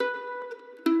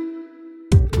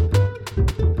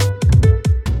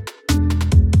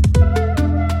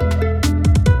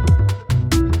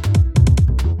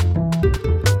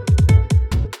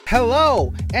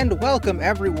Hello and welcome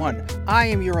everyone. I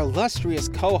am your illustrious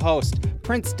co-host,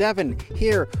 Prince Devon,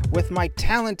 here with my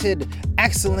talented,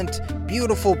 excellent,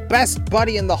 beautiful, best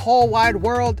buddy in the whole wide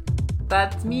world.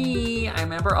 That's me. I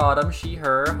remember Autumn, she,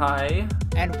 her, hi.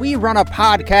 And we run a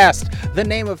podcast. The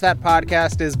name of that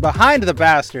podcast is Behind the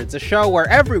Bastards, a show where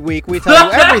every week we tell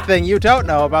you everything you don't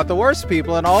know about the worst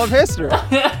people in all of history.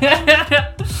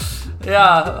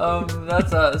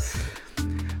 That's us.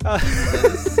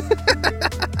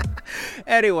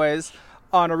 Anyways,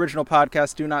 on Original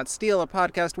Podcast Do Not Steal, a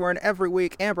podcast wherein every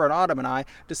week Amber and Autumn and I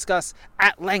discuss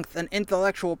at length an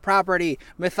intellectual property,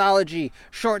 mythology,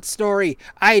 short story,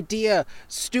 idea,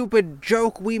 stupid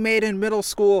joke we made in middle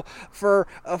school for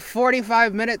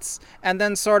 45 minutes, and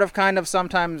then sort of kind of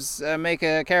sometimes make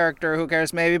a character, who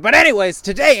cares maybe. But anyways,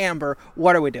 today, Amber,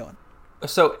 what are we doing?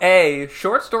 So A,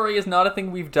 short story is not a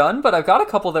thing we've done, but I've got a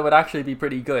couple that would actually be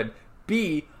pretty good.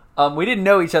 B, we didn't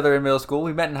know each other in middle school.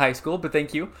 We met in high school, but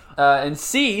thank you. And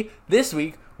C, this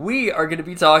week, we are going to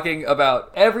be talking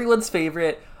about everyone's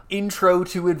favorite intro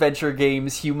to adventure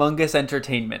games, Humongous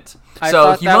Entertainment.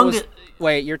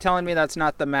 Wait, you're telling me that's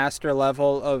not the master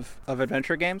level of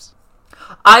adventure games?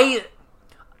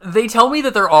 They tell me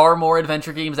that there are more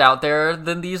adventure games out there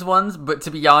than these ones, but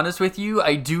to be honest with you,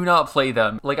 I do not play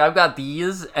them. Like, I've got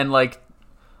these and, like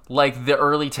the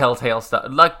early Telltale stuff.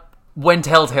 Like, when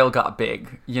Telltale got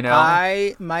big, you know?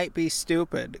 I might be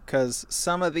stupid, because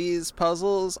some of these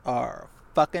puzzles are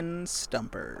fucking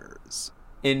stumpers.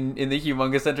 In the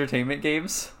Humongous Entertainment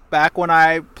games? Back when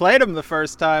I played them the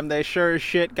first time, they sure as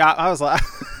shit got... I was like...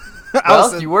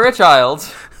 You were a child.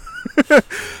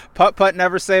 Putt-Putt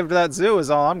never saved that zoo is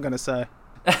all I'm going to say.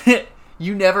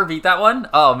 You never beat that one?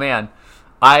 Oh, man.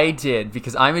 I did,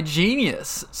 because I'm a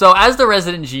genius. So, as the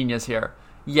resident genius here...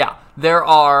 Yeah,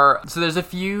 there's a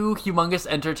few Humongous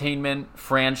Entertainment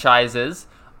franchises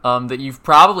that you've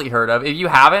probably heard of. If you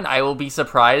haven't, I will be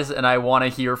surprised, and I want to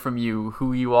hear from you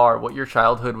who you are, what your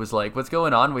childhood was like, what's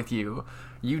going on with you.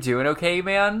 You doing okay,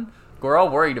 man? We're all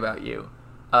worried about you.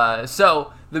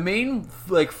 So, the main,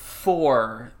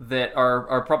 four that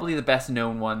are probably the best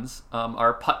known ones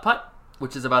are Putt-Putt,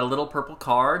 which is about a little purple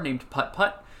car named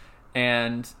Putt-Putt,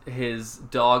 and his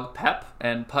dog Pep,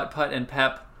 and Putt-Putt and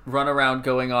Pep run around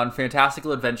going on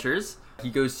fantastical adventures.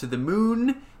 He goes to the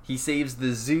moon, he saves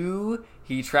the zoo,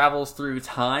 he travels through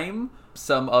time.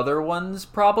 Some other ones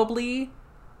probably.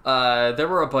 There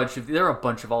were a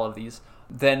bunch of all of these.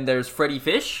 Then there's Freddy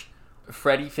Fish.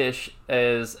 Freddy Fish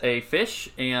is a fish,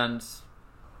 and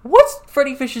what's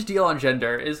Freddy Fish's deal on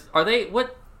gender?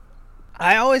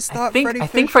 I always thought I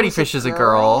think Freddy Fish is a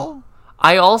girl.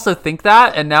 I also think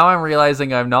that, and now I'm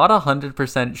realizing I'm not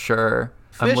 100% sure.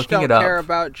 I'm looking Fish it up. Don't care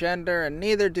about gender, and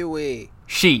neither do we.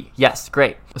 She, yes,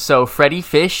 great. So Freddy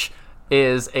Fish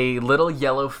is a little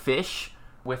yellow fish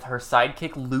with her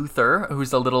sidekick Luther,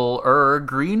 who's a little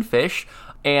green fish,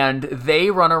 and they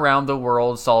run around the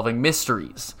world solving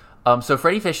mysteries. So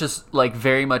Freddy Fish is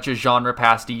very much a genre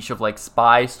pastiche of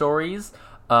spy stories.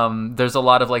 There's a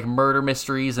lot of murder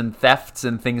mysteries and thefts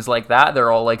and things like that.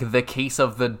 They're all the case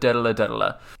of the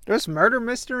da-da-da-da-da. There's murder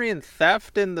mystery and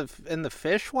theft in the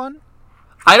fish one?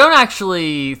 I don't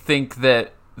actually think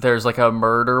that there's a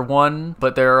murder one,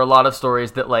 but there are a lot of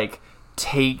stories that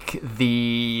take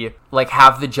the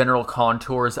have the general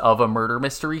contours of a murder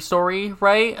mystery story,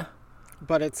 right?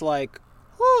 But it's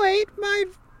who ate my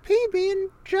PB and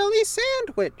jelly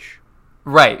sandwich?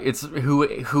 Right. It's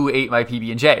who ate my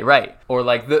PB&J, right? Or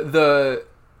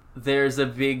there's a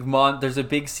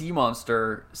big sea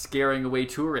monster scaring away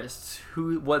tourists.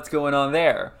 What's going on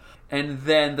there? And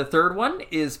then the third one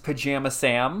is Pajama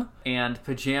Sam, and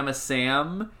Pajama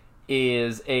Sam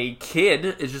is a kid.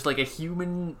 It's just a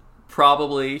human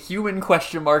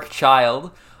question mark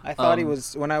child. I thought he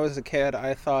was, when I was a kid,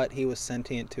 I thought he was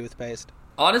sentient toothpaste.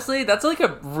 Honestly, that's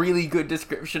a really good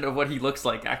description of what he looks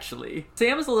like, actually.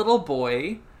 Sam is a little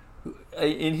boy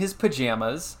in his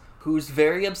pajamas who's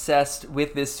very obsessed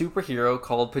with this superhero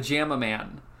called Pajama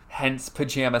Man. Hence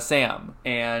Pajama Sam.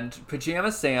 And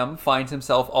Pajama Sam finds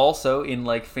himself also in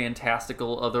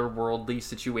fantastical otherworldly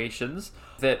situations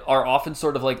that are often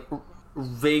sort of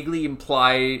vaguely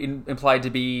implied to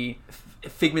be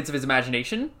figments of his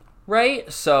imagination, right?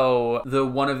 So the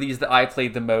one of these that I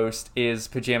played the most is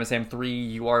Pajama Sam 3,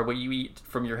 You Are What You Eat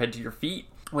From Your Head to Your Feet.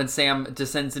 When Sam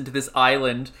descends into this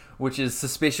island, which is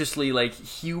suspiciously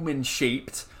human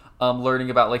shaped, learning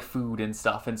about food and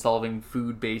stuff and solving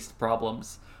food-based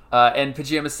problems. And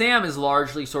Pajama Sam is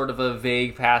largely sort of a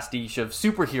vague pastiche of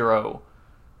superhero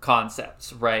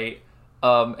concepts, right?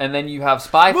 And then you have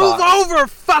Spy Fox. Move over,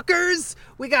 fuckers!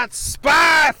 We got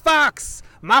Spy Fox!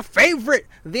 My favorite,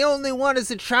 the only one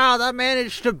as a child I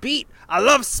managed to beat. I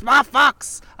love Smart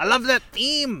Fox. I love that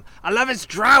theme. I love his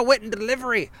dry wit and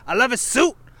delivery. I love his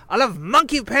suit. I love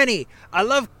Monkey Penny. I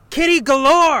love Kitty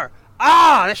Galore.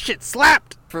 Ah, that shit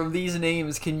slapped. From these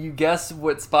names, can you guess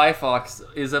what Spy Fox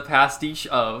is a pastiche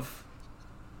of?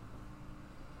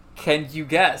 Can you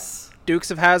guess?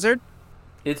 Dukes of Hazzard?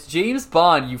 It's James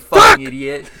Bond, you fucking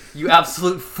idiot. You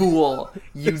absolute fool.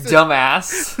 You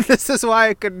dumbass. This is why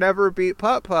I could never beat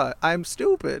Putt-Putt. I'm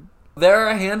stupid. There are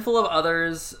a handful of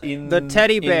others in... The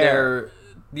teddy bear.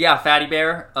 Yeah, Fatty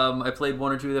Bear. I played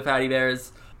one or two of the Fatty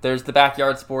Bears. There's the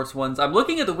Backyard Sports ones. I'm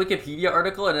looking at the Wikipedia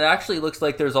article, and it actually looks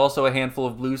like there's also a handful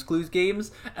of Blue's Clues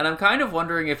games. And I'm kind of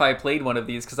wondering if I played one of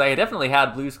these, because I definitely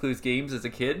had Blue's Clues games as a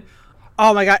kid.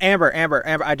 Oh my god, Amber,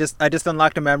 I just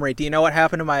unlocked a memory. Do you know what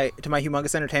happened to my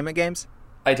Humongous Entertainment games?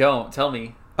 I don't. Tell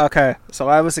me. Okay, so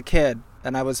I was a kid,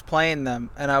 and I was playing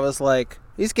them, and I was like,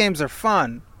 these games are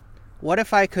fun. What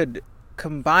if I could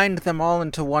combine them all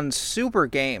into one super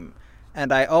game?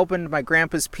 And I opened my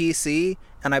grandpa's PC,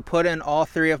 and I put in all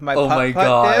three of my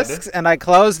Putt-Putt discs, and I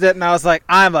closed it, and I was like,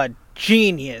 I'm a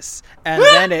genius. And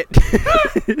then it...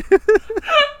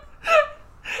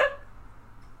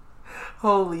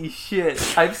 Holy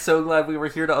shit. I'm so glad we were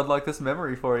here to unlock this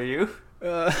memory for you.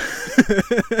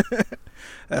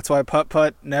 That's why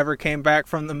Putt-Putt never came back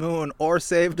from the moon or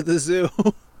saved the zoo.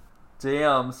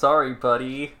 Damn, sorry,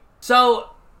 buddy.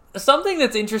 So, something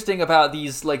that's interesting about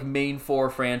these, like, main four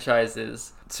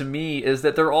franchises, to me, is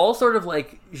that they're all sort of,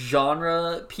 like,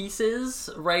 genre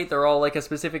pieces, right? They're all, like, a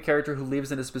specific character who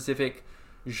lives in a specific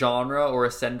genre or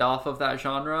a send-off of that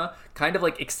genre. Kind of,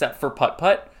 like, except for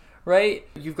Putt-Putt. Right?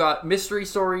 You've got mystery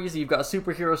stories, you've got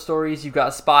superhero stories, you've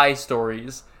got spy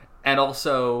stories, and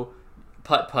also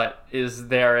Putt-Putt is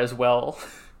there as well.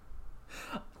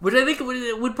 Which I think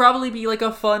would probably be like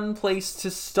a fun place to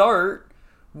start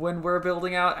when we're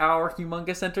building out our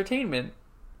Humongous Entertainment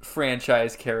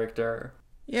franchise character.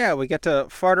 Yeah, we get to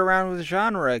fart around with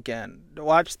genre again.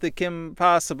 Watch the Kim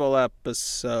Possible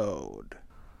episode.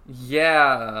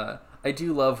 Yeah, I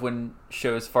do love when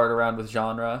shows fart around with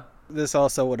genre. This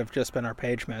also would have just been our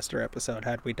Pagemaster episode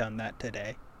had we done that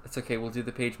today. It's okay, we'll do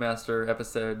the Pagemaster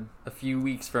episode a few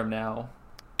weeks from now.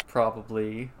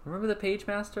 Probably. Remember the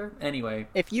Pagemaster? Anyway.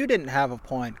 If you didn't have a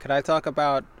point, could I talk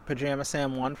about Pajama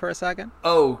Sam 1 for a second?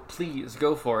 Oh, please,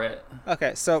 go for it.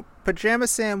 Okay, so Pajama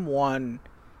Sam 1,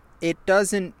 it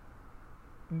doesn't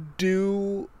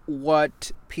do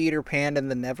what Peter Pan and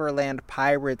the Neverland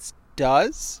Pirates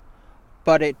does,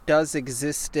 but it does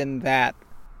exist in that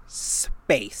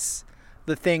space.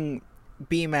 The thing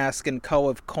B-Mask and Co.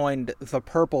 have coined the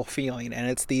purple feeling, and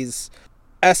it's these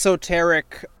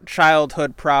esoteric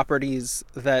childhood properties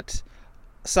that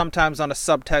sometimes on a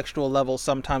subtextual level,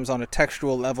 sometimes on a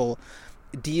textual level,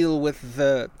 deal with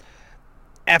the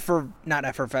not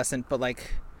effervescent, but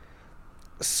like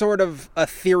sort of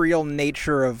ethereal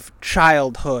nature of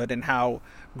childhood and how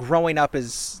growing up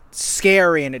is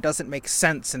scary and it doesn't make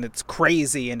sense and it's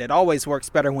crazy, and it always works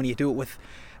better when you do it with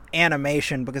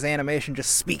animation, because animation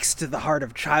just speaks to the heart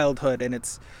of childhood, and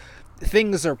it's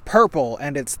things are purple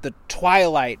and it's the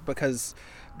twilight, because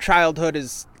childhood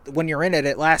is, when you're in it,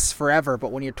 it lasts forever, but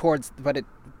when you're it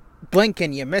blink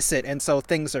and you miss it, and so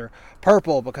things are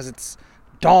purple because it's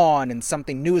dawn and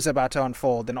something new is about to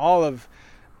unfold, and all of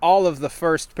the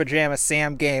first Pajama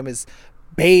Sam game is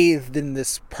bathed in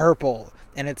this purple,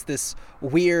 and it's this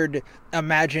weird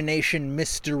imagination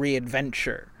mystery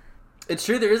adventure. It's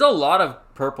true, there is a lot of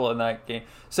purple in that game.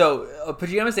 So,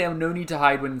 Pajama Sam, no need to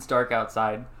hide when it's dark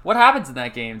outside. What happens in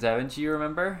that game, Devin? Do you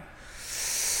remember?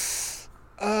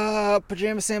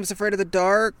 Pajama Sam's afraid of the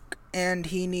dark, and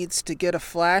he needs to get a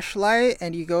flashlight,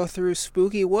 and you go through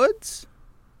spooky woods?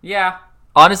 Yeah.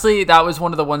 Honestly, that was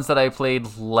one of the ones that I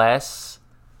played less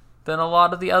than a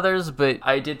lot of the others, but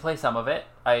I did play some of it.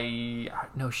 I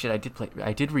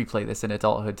did replay this in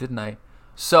adulthood, didn't I?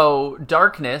 So,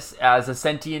 darkness, as a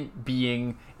sentient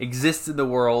being, exists in the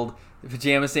world.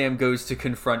 Pajama Sam goes to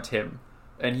confront him,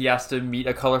 and he has to meet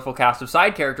a colorful cast of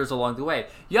side characters along the way.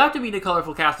 You have to meet a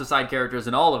colorful cast of side characters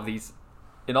in all of these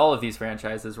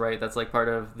franchises, right? That's like part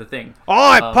of the thing.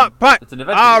 Oi, Putt-Putt! It's an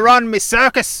adventure. I run me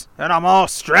circus, and I'm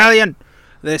Australian.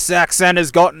 This accent has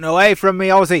gotten away from me,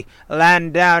 Aussie.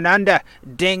 Land down under.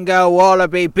 Dingo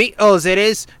wallaby beetles it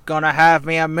is. Gonna have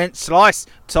me a mint slice.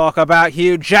 Talk about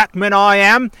Hugh Jackman I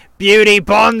am. Beauty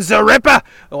Bond's a ripper.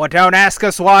 Or don't ask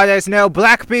us why there's no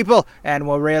black people. And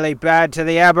we're really bad to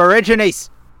the Aborigines.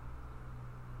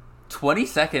 20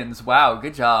 seconds. Wow,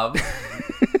 good job.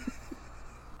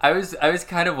 I was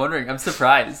kind of wondering. I'm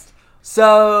surprised.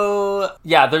 So,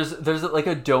 yeah, there's like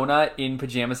a donut in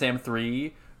Pajama Sam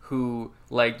 3 who,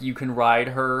 like, you can ride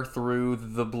her through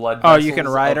the blood Oh, vessels you can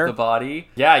ride of her? the body.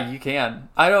 Yeah, you can.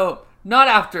 I don't. Not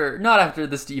after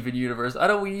the Steven universe. We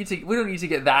don't need to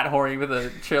get that horny with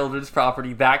a children's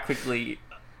property that quickly,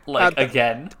 like,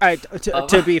 again.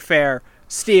 To be fair,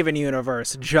 Steven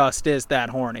Universe just is that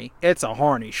horny. It's a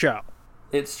horny show.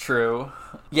 It's true.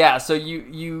 Yeah, so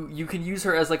you can use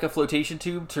her as like a flotation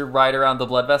tube to ride around the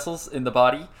blood vessels in the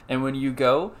body, and when you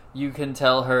go, you can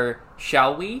tell her,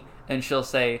 "Shall we?" and she'll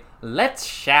say, "Let's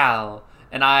shall."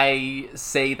 And I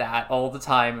say that all the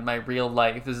time in my real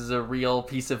life. This is a real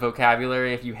piece of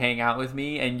vocabulary. If you hang out with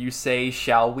me and you say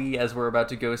 "shall we" as we're about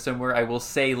to go somewhere, I will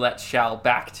say "let's shall"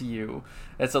 back to you.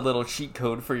 That's a little cheat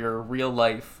code for your real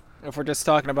life. If we're just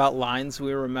talking about lines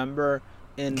we remember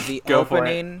in the Go for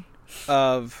opening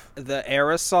of the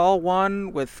Aerosol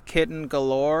one with Kitten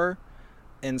Galore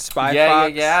in Spy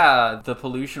Fox. Yeah. The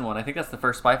pollution one. I think that's the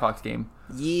first Spy Fox game.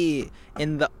 Yeah.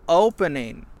 In the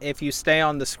opening, if you stay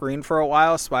on the screen for a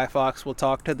while, Spy Fox will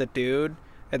talk to the dude,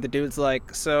 and the dude's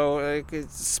like, "So,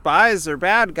 spies are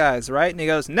bad guys, right?" And he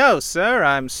goes, "No, sir,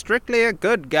 I'm strictly a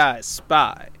good guy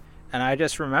spy." And I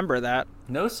just remember that.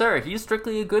 No, sir, he's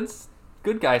strictly a good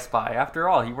guy spy. After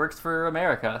all, he works for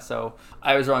America. So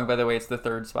I was wrong, by the way. It's the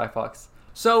third Spy Fox.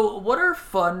 So what are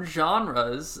fun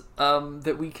genres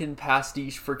that we can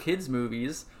pastiche for kids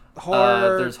movies?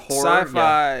 Horror, there's horror,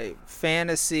 sci-fi,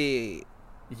 fantasy.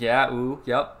 Yeah,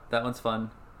 yep, that one's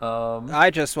fun. I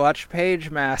just watched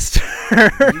Page Master.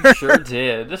 You sure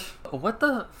did. What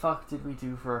the fuck did we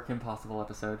do for our Kim Possible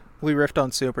episode? We riffed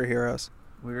on superheroes.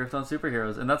 We riffed on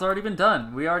superheroes, and that's already been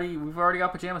done. We've already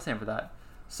got Pajama Sam for that.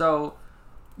 So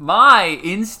my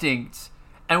instinct,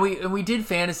 and we did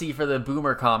fantasy for the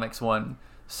Boomer Comics one.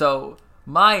 So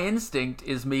my instinct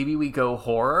is maybe we go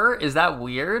horror. Is that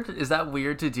weird? Is that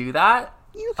weird to do that?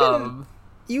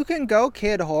 You can go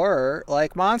kid horror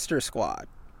like Monster Squad.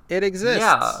 It exists.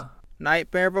 Yeah.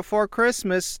 Nightmare Before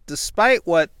Christmas, despite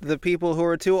what the people who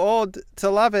are too old to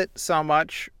love it so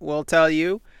much will tell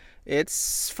you,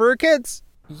 it's for kids.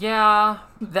 Yeah,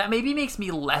 that maybe makes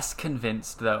me less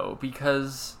convinced, though,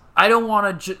 because I don't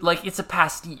want to, it's a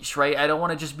pastiche, right? I don't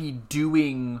want to just be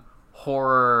doing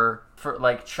horror for,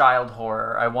 like, child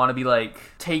horror. I want to be,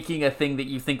 like, taking a thing that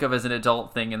you think of as an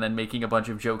adult thing and then making a bunch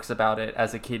of jokes about it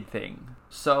as a kid thing.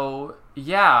 So,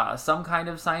 yeah, some kind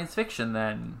of science fiction,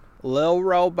 then. Lil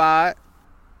Robot,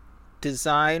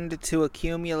 designed to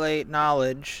accumulate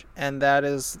knowledge, and that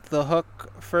is the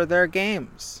hook for their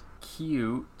games.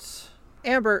 Cute.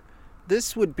 Amber,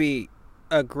 this would be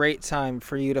a great time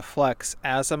for you to flex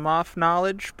Asimov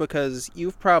knowledge, because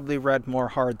you've probably read more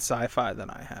hard sci-fi than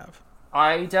I have.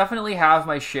 I definitely have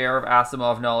my share of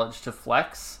Asimov knowledge to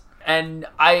flex, and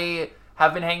I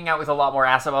have been hanging out with a lot more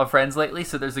Asimov friends lately,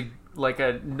 so there's a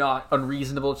not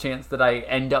unreasonable chance that I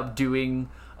end up doing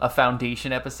a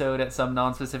Foundation episode at some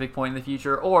non-specific point in the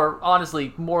future, or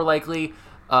honestly, more likely,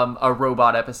 a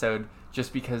Robot episode,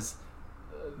 just because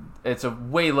it's a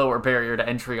way lower barrier to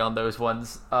entry on those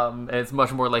ones, and it's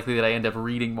much more likely that I end up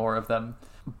reading more of them.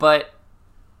 But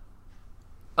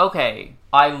okay,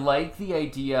 I like the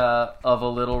idea of a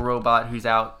little robot who's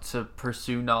out to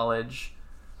pursue knowledge.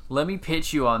 Let me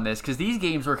pitch you on this, because these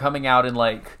games were coming out in,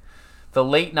 like, the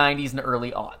late 90s and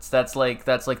early aughts. That's like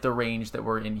the range that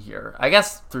we're in here. I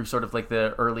guess through sort of like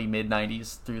the early mid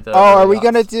 90s through the are we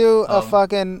going to do a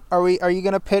fucking are you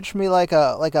going to pitch me like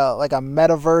a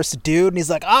metaverse dude, and he's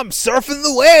like, "I'm surfing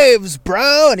the waves,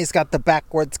 bro." And he's got the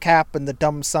backwards cap and the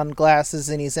dumb sunglasses,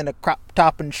 and he's in a crop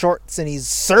top and shorts, and he's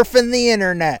surfing the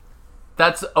internet.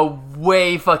 That's a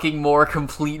way fucking more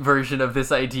complete version of this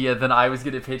idea than I was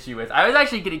going to pitch you with. I was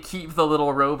actually going to keep the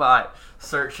little robot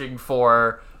searching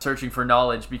for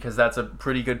knowledge, because that's a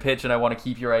pretty good pitch, and I want to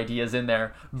keep your ideas in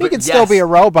there. But he can still be a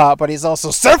robot, but he's also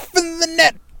surfing the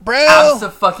net, bro.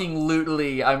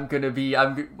 Abso-fucking-lutely, I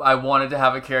wanted to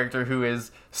have a character who is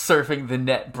surfing the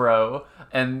net, bro,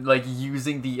 and, like,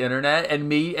 using the internet,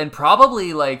 and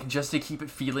probably, like, just to keep it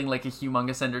feeling like a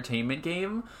Humongous entertainment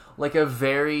game, like a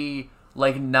very,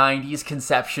 like, 90s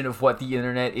conception of what the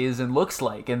internet is and looks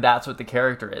like, and that's what the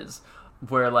character is,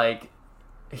 where, like,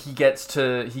 he gets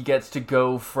to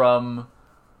go from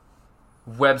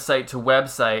website to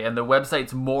website, and the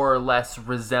websites more or less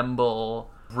resemble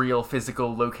real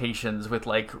physical locations with,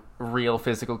 like, real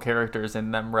physical characters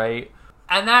in them, right?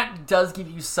 And that does give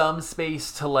you some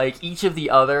space to, like, each of the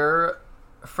other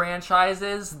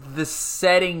franchises, the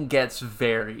setting gets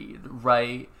varied,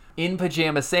 right? In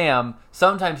Pajama Sam,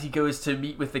 sometimes he goes to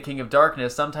meet with the King of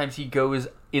Darkness, sometimes he goes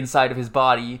inside of his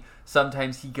body,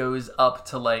 sometimes he goes up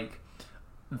to, like,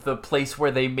 the place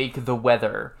where they make the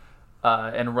weather,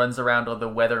 and runs around on the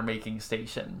weather making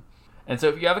station. And so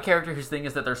if you have a character whose thing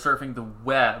is that they're surfing the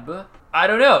web, I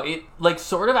don't know, it like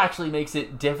sort of actually makes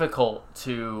it difficult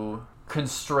to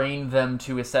constrain them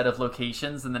to a set of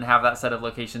locations and then have that set of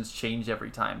locations change every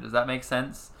time. Does that make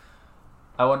sense?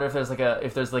 I wonder if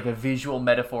there's like a visual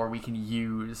metaphor we can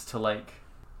use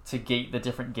to gate the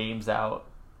different games out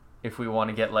if we want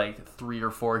to get like 3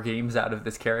 or 4 games out of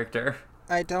this character.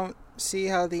 I don't see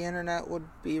how the internet would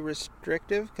be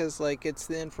restrictive, because like it's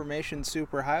the information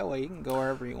superhighway. You can go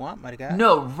wherever you want, my guy.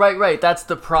 No, right. That's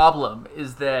the problem,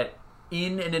 is that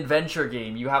in an adventure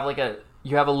game you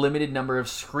have a limited number of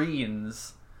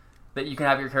screens that you can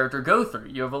have your character go through.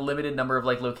 You have a limited number of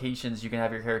like locations you can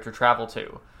have your character travel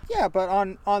to. Yeah, but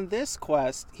on this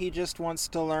quest, he just wants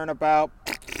to learn about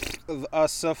a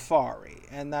safari,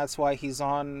 and that's why he's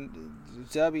on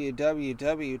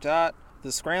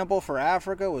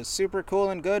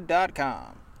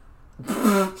www.thescrambleforafricawas-supercoolandgood.com.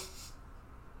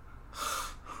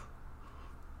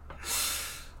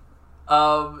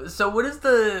 So what is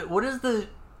the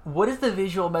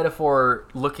visual metaphor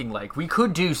looking like? We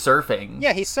could do surfing.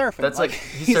 Yeah, he's surfing. That's like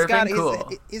he's surfing.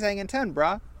 Cool. He's hanging 10,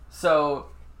 brah. So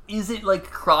is it like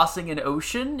crossing an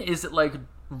ocean? Is it like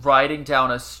riding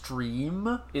down a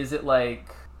stream? Is it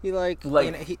like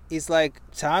he's like,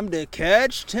 time to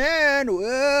catch 10.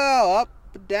 Whoa, up,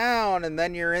 down, and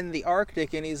then you're in the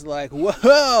Arctic, and he's like,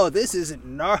 whoa, this is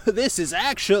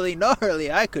actually gnarly.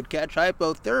 I could catch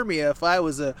hypothermia if I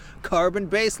was a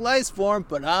carbon-based life form,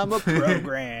 but I'm a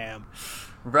program.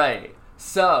 Right.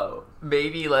 So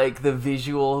maybe like the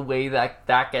visual way that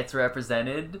gets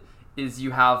represented is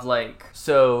you have like,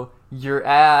 so you're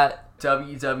at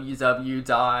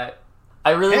www. I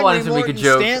really wanted to make a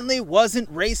joke. Stanley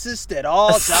wasn't racist at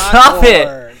all. Stop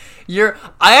it.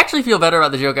 I actually feel better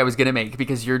about the joke I was gonna make,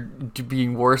 because you're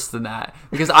being worse than that.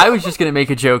 Because I was just gonna make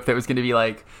a joke that was gonna be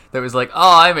like, oh,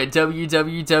 I'm at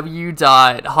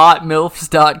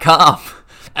www.hotmilfs.com,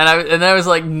 and I was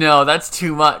like, no, that's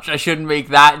too much. I shouldn't make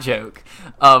that joke.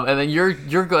 And then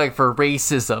you're going for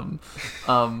racism,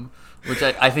 which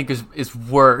I think is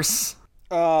worse.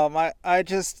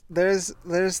 There's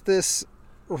this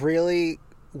really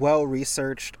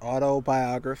well-researched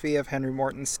autobiography of Henry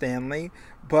Morton Stanley,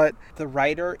 but the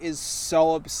writer is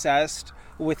so obsessed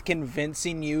with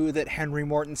convincing you that Henry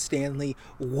Morton Stanley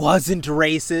wasn't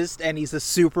racist and he's a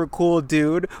super cool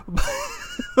dude.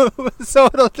 So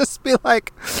it'll just be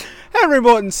like, Henry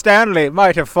Morton Stanley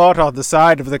might have fought on the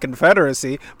side of the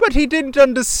Confederacy, but he didn't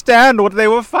understand what they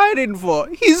were fighting for.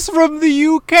 He's from the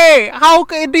UK. How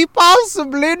could he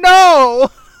possibly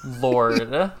know?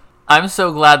 Lord. I'm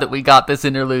so glad that we got this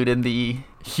interlude in the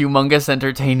Humongous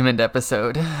Entertainment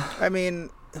episode. I mean,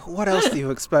 what else do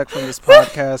you expect from this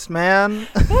podcast, man?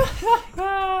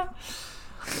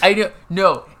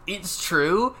 No, it's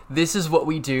true. This is what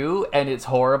we do, and it's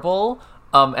horrible,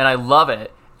 and I love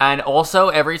it. And also,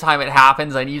 every time it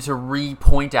happens, I need to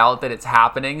point out that it's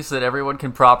happening so that everyone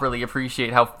can properly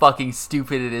appreciate how fucking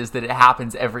stupid it is that it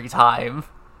happens every time.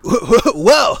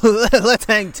 Whoa, let's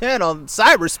hang 10 on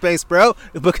cyberspace, bro,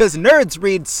 because nerds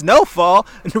read Snowfall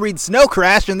and read Snow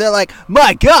Crash, and they're like,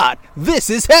 my god,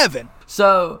 this is heaven.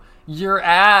 So you're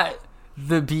at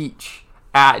the beach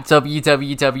at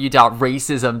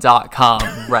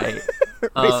www.racism.com, right?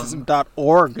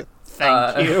 Racism.org,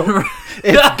 thank you.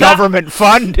 It's government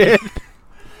funded.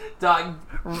 So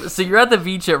you're at the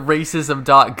beach at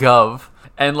racism.gov,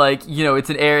 and like, you know,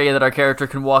 it's an area that our character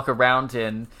can walk around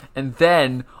in, and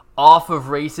then off of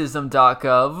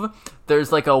racism.gov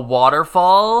there's like a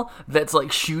waterfall that's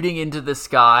like shooting into the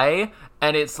sky,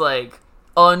 and it's like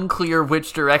unclear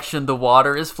which direction the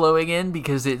water is flowing in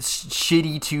because it's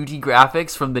shitty 2D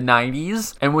graphics from the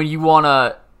 90s. And when you want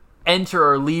to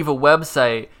enter or leave a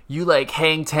website, you like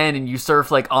hang 10 and you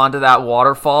surf like onto that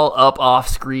waterfall up off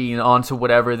screen onto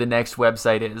whatever the next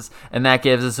website is, and that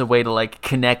gives us a way to like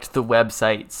connect the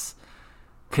websites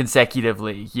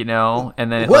consecutively, you know.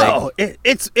 And then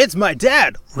it's my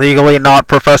dad, legally not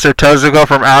Professor Tezuka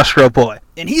from Astro Boy,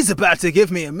 and he's about to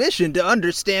give me a mission to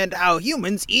understand how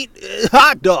humans eat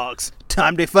hot dogs.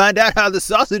 Time to find out how the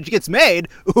sausage gets made.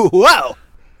 Whoa.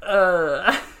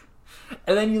 And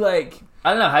then you like,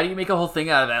 I don't know, how do you make a whole thing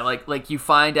out of that? Like you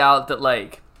find out that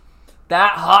like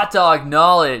that hot dog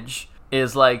knowledge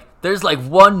is like, there's like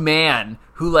one man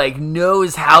who like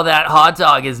knows how that hot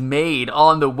dog is made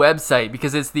on the website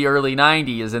because it's the early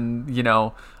 90s, and you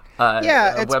know,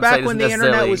 it's back when the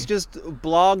internet was just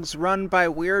blogs run by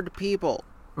weird people.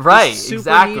 Right, super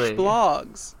exactly. Niche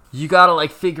blogs. You gotta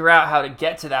like figure out how to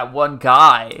get to that one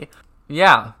guy.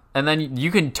 Yeah, and then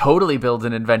you can totally build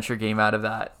an adventure game out of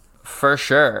that. For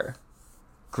sure.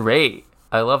 Great.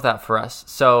 I love that for us.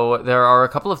 So there are a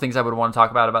couple of things I would want to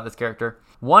talk about this character.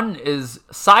 One is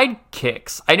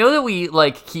sidekicks. I know that we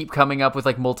like keep coming up with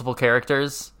like multiple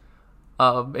characters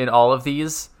in all of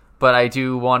these, but I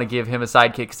do want to give him a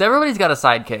sidekick because everybody's got a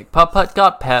sidekick. Putt-Putt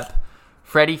got Pep.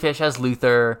 Freddy Fish has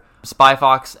Luther. Spy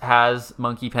Fox has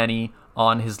Monkey Penny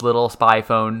on his little spy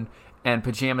phone, and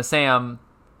Pajama Sam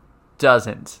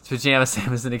doesn't. Pajama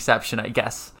Sam is an exception, I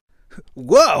guess.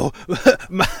 Whoa!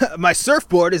 My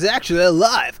surfboard is actually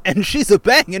alive, and she's a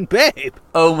banging babe.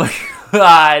 Oh my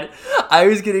god. I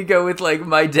was gonna go with, like,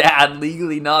 my dad,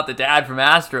 legally not the dad from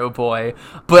Astro Boy,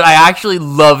 but I actually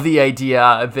love the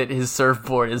idea that his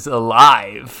surfboard is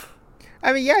alive.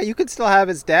 I mean, yeah, you could still have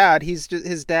his dad. His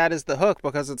dad is the hook,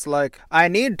 because it's like, I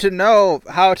need to know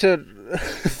how to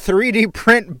 3D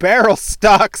print barrel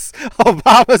stocks.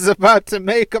 Obama's about to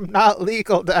make them not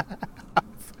legal to have.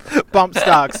 Bump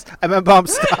stocks. I meant bump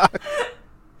stocks.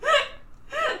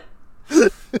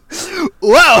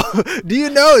 Whoa! Do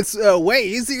you know it's way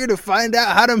easier to find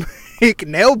out how to make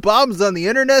nail bombs on the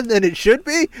internet than it should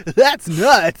be? That's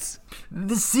nuts.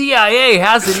 The CIA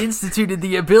hasn't instituted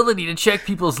the ability to check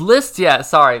people's lists yet.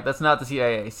 Sorry, that's not the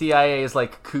CIA. CIA is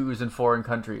like coups in foreign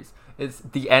countries. It's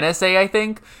the NSA, I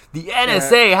think. The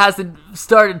NSA hasn't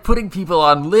started putting people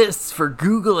on lists for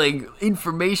Googling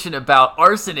information about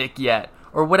arsenic yet.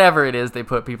 Or whatever it is they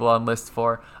put people on lists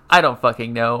for. I don't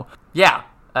fucking know. Yeah.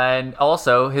 And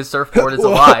also, his surfboard is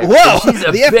alive. Whoa!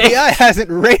 The FBI hasn't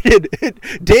raided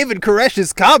David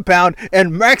Koresh's compound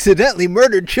and accidentally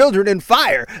murdered children in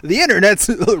fire. The internet's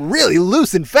really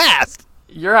loose and fast.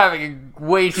 You're having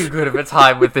way too good of a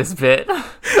time with this bit.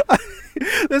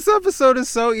 This episode is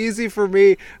so easy for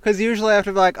me, because usually I have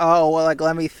to be like, oh, well, like,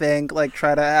 let me think, like,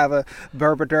 try to have a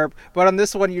burp-a-derp. But on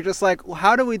this one, you're just like, well,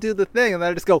 how do we do the thing? And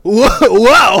then I just go,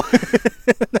 whoa!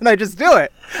 Then I just do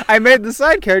it. I made the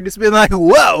side character just being like,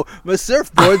 whoa, my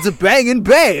surfboard's a banging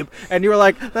babe. And you were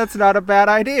like, that's not a bad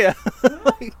idea.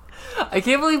 Like, I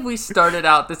can't believe we started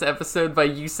out this episode by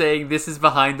you saying this is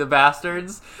Behind the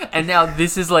Bastards, and now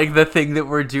this is like the thing that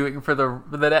we're doing for the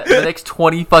next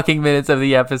 20 fucking minutes of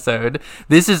the episode.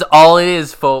 This is all it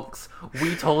is, folks.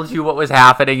 We told you what was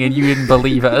happening and you didn't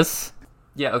believe us.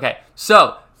 Yeah, okay.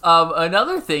 So,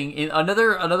 another thing,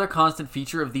 another constant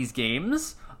feature of these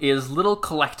games is little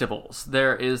collectibles.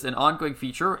 There is an ongoing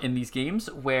feature in these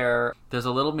games where there's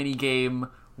a little mini game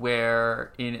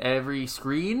where in every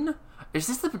screen... Is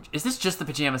this just the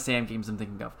Pajama Sam games I'm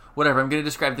thinking of? Whatever, I'm going to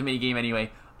describe the mini game anyway.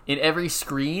 In every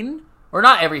screen, or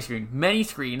not every screen, many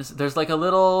screens, there's like a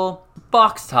little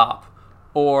box top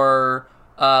or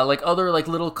like other like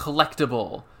little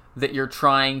collectible that you're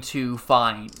trying to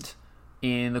find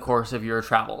in the course of your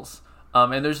travels.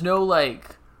 And there's no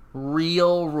like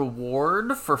real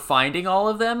reward for finding all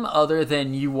of them other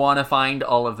than you want to find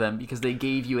all of them because they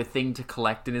gave you a thing to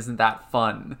collect, and isn't that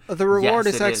fun? The reward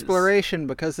is exploration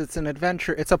because it's an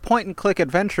adventure. It's a point and click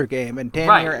adventure game, and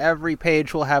damn near every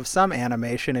page will have some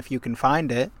animation if you can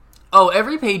find it. Oh,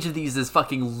 every page of these is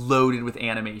fucking loaded with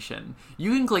animation.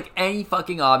 You can click any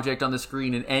fucking object on the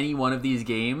screen in any one of these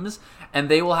games, and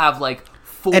they will have like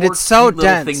four and it's so little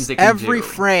dense. Things they can every do.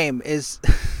 Frame is...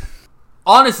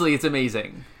 Honestly, it's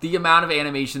amazing. The amount of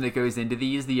animation that goes into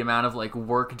these, the amount of like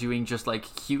work doing just like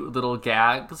cute little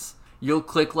gags. You'll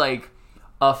click like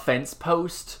a fence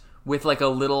post with like a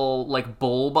little like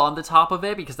bulb on the top of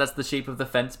it because that's the shape of the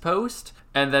fence post,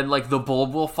 and then like the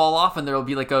bulb will fall off and there'll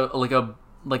be like a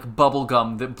bubble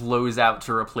gum that blows out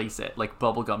to replace it, like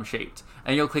bubble gum shaped.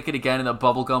 And you'll click it again and the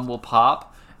bubble gum will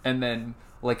pop, and then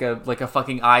like a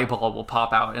fucking eyeball will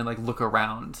pop out and like look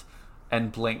around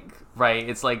and blink, right?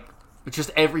 It's like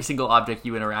just every single object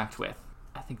you interact with.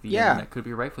 I think the internet could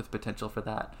be rife with potential for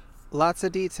that. Lots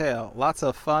of detail, lots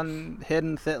of fun,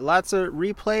 hidden lots of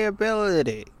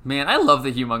replayability. Man, I love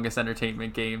the Humongous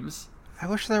Entertainment games. I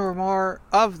wish there were more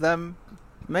of them.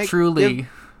 Truly.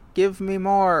 Give me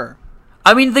more.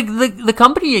 I mean, the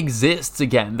company exists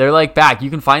again. They're like back.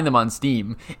 You can find them on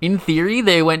Steam. In theory,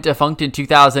 they went defunct in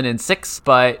 2006,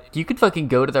 but you could fucking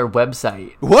go to their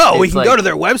website. Whoa, we can go to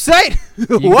their website?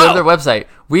 You can go to their website.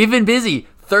 We've been busy.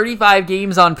 35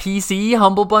 games on PC,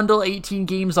 Humble Bundle, 18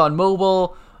 games on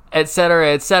mobile,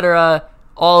 etc., etc.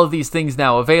 All of these things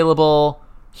now available.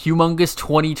 Humongous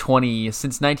 2020.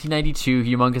 Since 1992,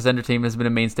 Humongous Entertainment has been a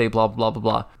mainstay, blah, blah, blah, blah,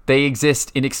 blah. They exist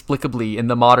inexplicably in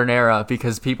the modern era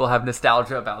because people have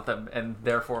nostalgia about them and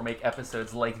therefore make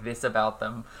episodes like this about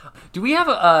them. Do we have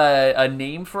a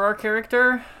name for our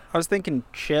character? I was thinking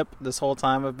Chip this whole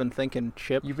time. I've been thinking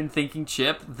Chip. You've been thinking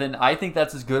Chip? Then I think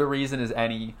that's as good a reason as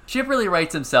any. Chip really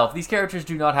writes himself. These characters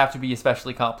do not have to be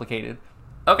especially complicated.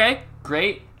 Okay,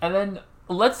 great. And then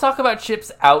let's talk about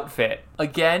Chip's outfit.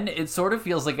 Again, it sort of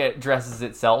feels like it dresses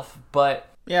itself, but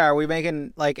Yeah, are we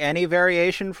making, like, any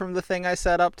variation from the thing I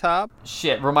said up top?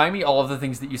 Shit, remind me all of the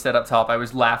things that you said up top. I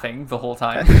was laughing the whole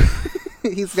time.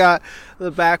 He's got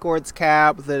the backwards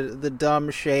cap, the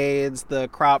dumb shades, the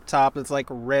crop top that's like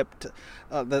ripped.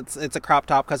 It's a crop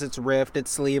top because it's ripped. It's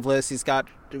sleeveless. He's got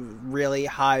really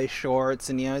high shorts,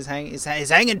 and he's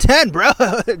hanging 10, bro.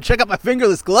 Check out my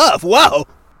fingerless glove. Whoa.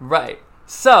 Right.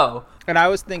 So. And I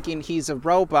was thinking he's a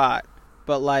robot,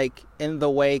 but like in the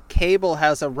way Cable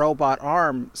has a robot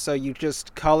arm, so you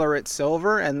just color it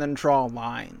silver and then draw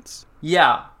lines.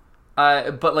 Yeah.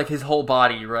 But like his whole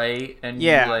body, right? And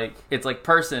yeah, like it's like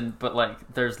person, but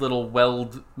like there's little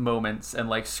weld moments and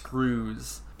like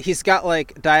screws. He's got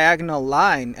like diagonal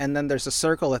line, and then there's a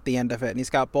circle at the end of it, and he's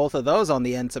got both of those on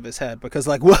the ends of his head because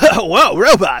like whoa,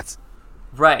 robots.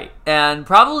 Right, and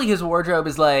probably his wardrobe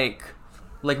is like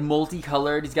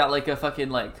multicolored. He's got like a fucking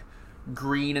like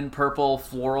green and purple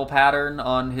floral pattern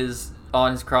on his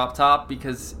crop top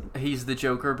because he's the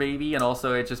Joker baby, and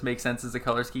also it just makes sense as a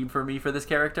color scheme for me for this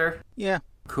character. Yeah.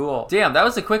 Cool. Damn, that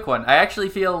was a quick one. I actually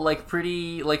feel like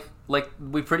pretty like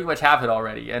we pretty much have it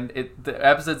already, and the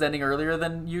episode's ending earlier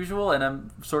than usual, and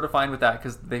I'm sort of fine with that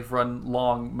because they've run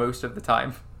long most of the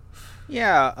time.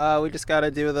 Yeah, we just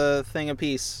gotta do the thing a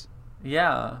piece.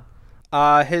 Yeah.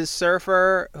 His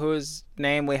surfer, whose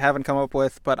name we haven't come up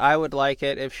with, but I would like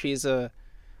it if she's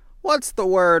what's the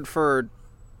word for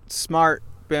smart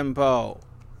bimbo?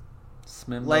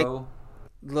 Smimbo? Like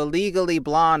the legally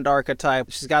blonde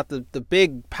archetype. She's got the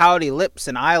big pouty lips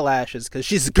and eyelashes because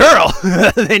she's a girl.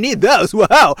 They need those.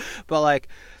 Wow. But like,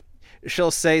 she'll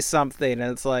say something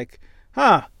and it's like,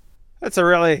 huh, that's a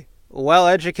really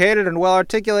well-educated and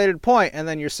well-articulated point. And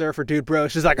then your surfer dude, bro,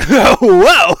 she's like,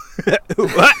 whoa.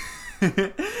 What?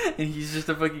 And he's just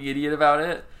a fucking idiot about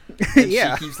it. And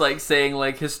yeah. She keeps like saying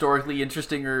like historically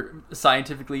interesting or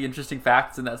scientifically interesting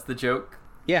facts, and that's the joke.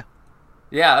 Yeah.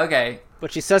 Yeah. Okay.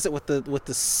 But she says it with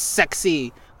the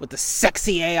sexy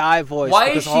AI voice. Why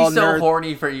is she so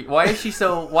horny for you? Why is she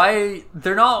so? Why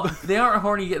they aren't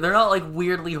horny? They're not like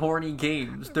weirdly horny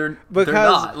games. They're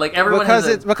not like everyone because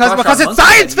has because it's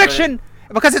science fiction.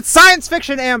 Because it's science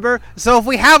fiction, Amber. So if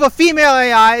we have a female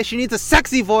AI, she needs a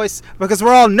sexy voice because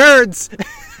we're all nerds,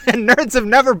 and nerds have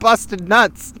never busted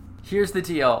nuts. Here's the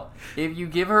deal. If you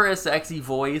give her a sexy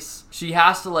voice, she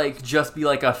has to like just be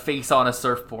like a face on a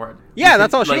surfboard. Yeah,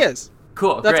 that's all she is.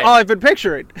 Cool. That's great. all I've been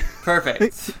picturing.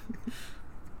 Perfect.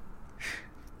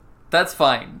 That's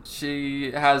fine.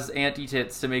 She has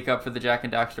anti-tits to make up for the Jack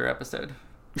and Daxter episode.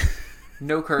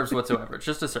 No curves whatsoever. It's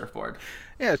just a surfboard.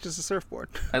 Yeah, it's just a surfboard.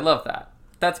 I love that.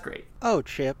 That's great. Oh,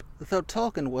 Chip, though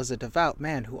Tolkien was a devout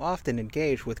man who often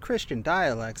engaged with Christian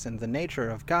dialects and the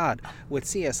nature of God with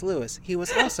C.S. Lewis, he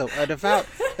was also a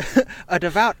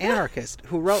devout anarchist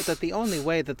who wrote that the only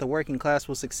way that the working class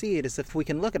will succeed is if we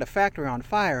can look at a factory on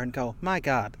fire and go, my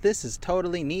God, this is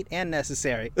totally neat and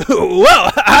necessary. Whoa,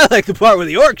 I like the part where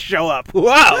the orcs show up.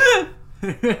 Wow.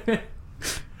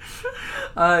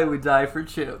 I would die for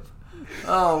Chip.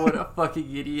 Oh, what a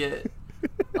fucking idiot.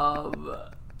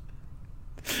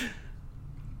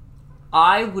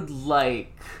 I would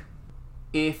like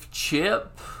if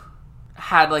Chip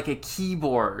had like a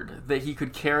keyboard that he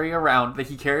could carry around, that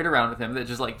he carried around with him, that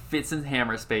just like fits in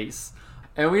hammer space,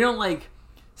 and we don't like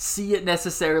see it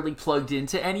necessarily plugged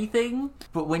into anything,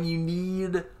 but when you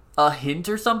need a hint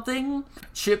or something,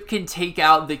 Chip can take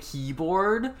out the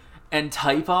keyboard and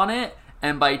type on it,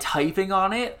 and by typing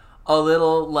on it, a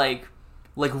little like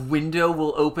window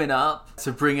will open up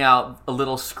to bring out a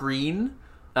little screen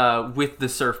with the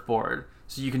surfboard,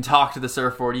 so you can talk to the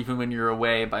surfboard even when you're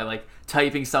away by like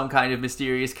typing some kind of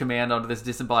mysterious command onto this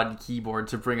disembodied keyboard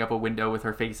to bring up a window with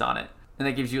her face on it, and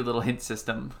that gives you a little hint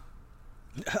system,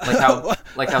 like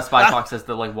how Spy Fox has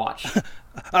the like watch.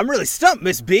 I'm really stumped,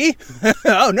 Miss B.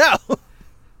 Oh no.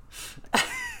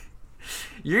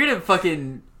 You're gonna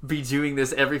fucking be doing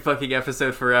this every fucking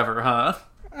episode forever, huh?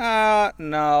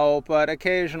 No, but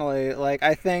occasionally, like,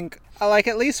 I think, like,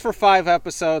 at least for 5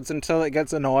 episodes until it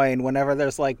gets annoying, whenever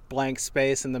there's, like, blank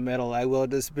space in the middle, I will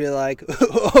just be like,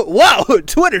 wow,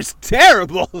 Twitter's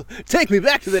terrible! Take me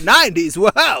back to the 90s,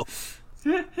 wow!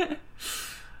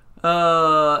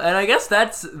 And I guess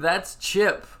that's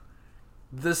Chip,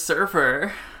 the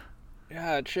surfer.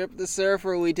 Yeah, Chip the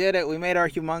Surfer, we did it. We made our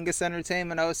Humongous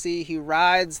Entertainment OC. He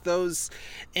rides those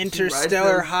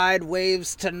interstellar hide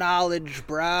waves to knowledge,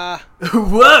 brah.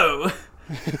 Whoa!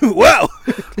 Whoa!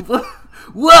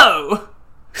 Whoa!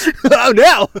 Oh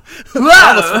no!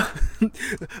 Whoa!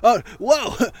 Oh,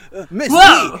 whoa! Miss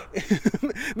Whoa! B!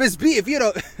 Miss B, if you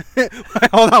don't...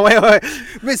 Hold on, wait.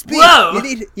 Miss B, Whoa!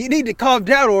 you need to calm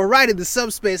down or we're riding the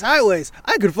subspace highways.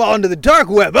 I could fall into the dark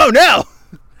web. Oh no!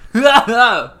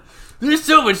 There's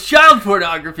so much child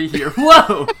pornography here.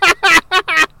 Whoa!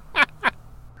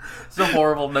 It's a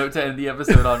horrible note to end the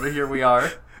episode on, but here we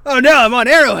are. Oh no, I'm on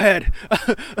Arrowhead.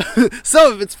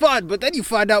 Some of it's fun, but then you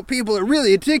find out people are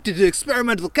really addicted to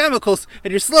experimental chemicals,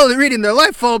 and you're slowly reading their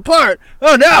life fall apart.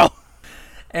 Oh no!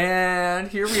 And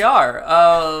here we are.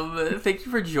 Thank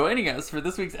you for joining us for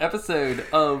this week's episode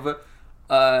of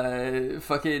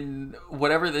fucking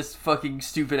whatever this fucking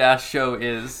stupid ass show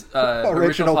is.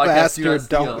 Original Bastard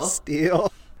Don't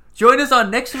Steal. Join us on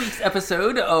next week's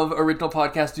episode of Original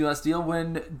Podcast Do Not Steal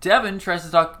when Devin tries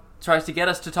to get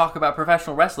us to talk about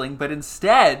professional wrestling, but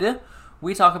instead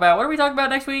we talk about, what are we talking about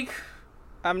next week?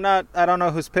 I don't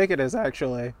know whose pick it is,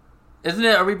 actually. Isn't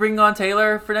it, are we bringing on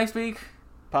Taylor for next week?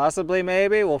 Possibly,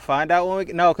 maybe. We'll find out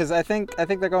when no, because I think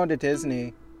they're going to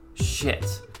Disney.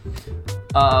 Shit.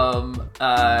 Join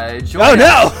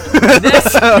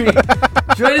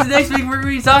us next week where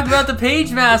we talk about the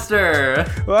Page Master.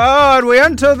 Oh, and we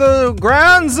enter the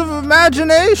grounds of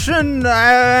imagination,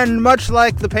 and much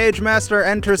like the Page Master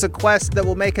enters a quest that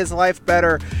will make his life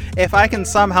better. If I can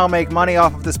somehow make money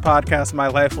off of this podcast, my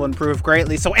life will improve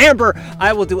greatly. So, Amber,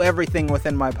 I will do everything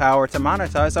within my power to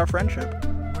monetize our friendship.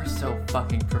 We're so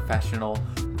fucking professional.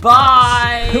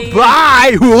 Bye!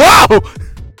 Bye! Whoa!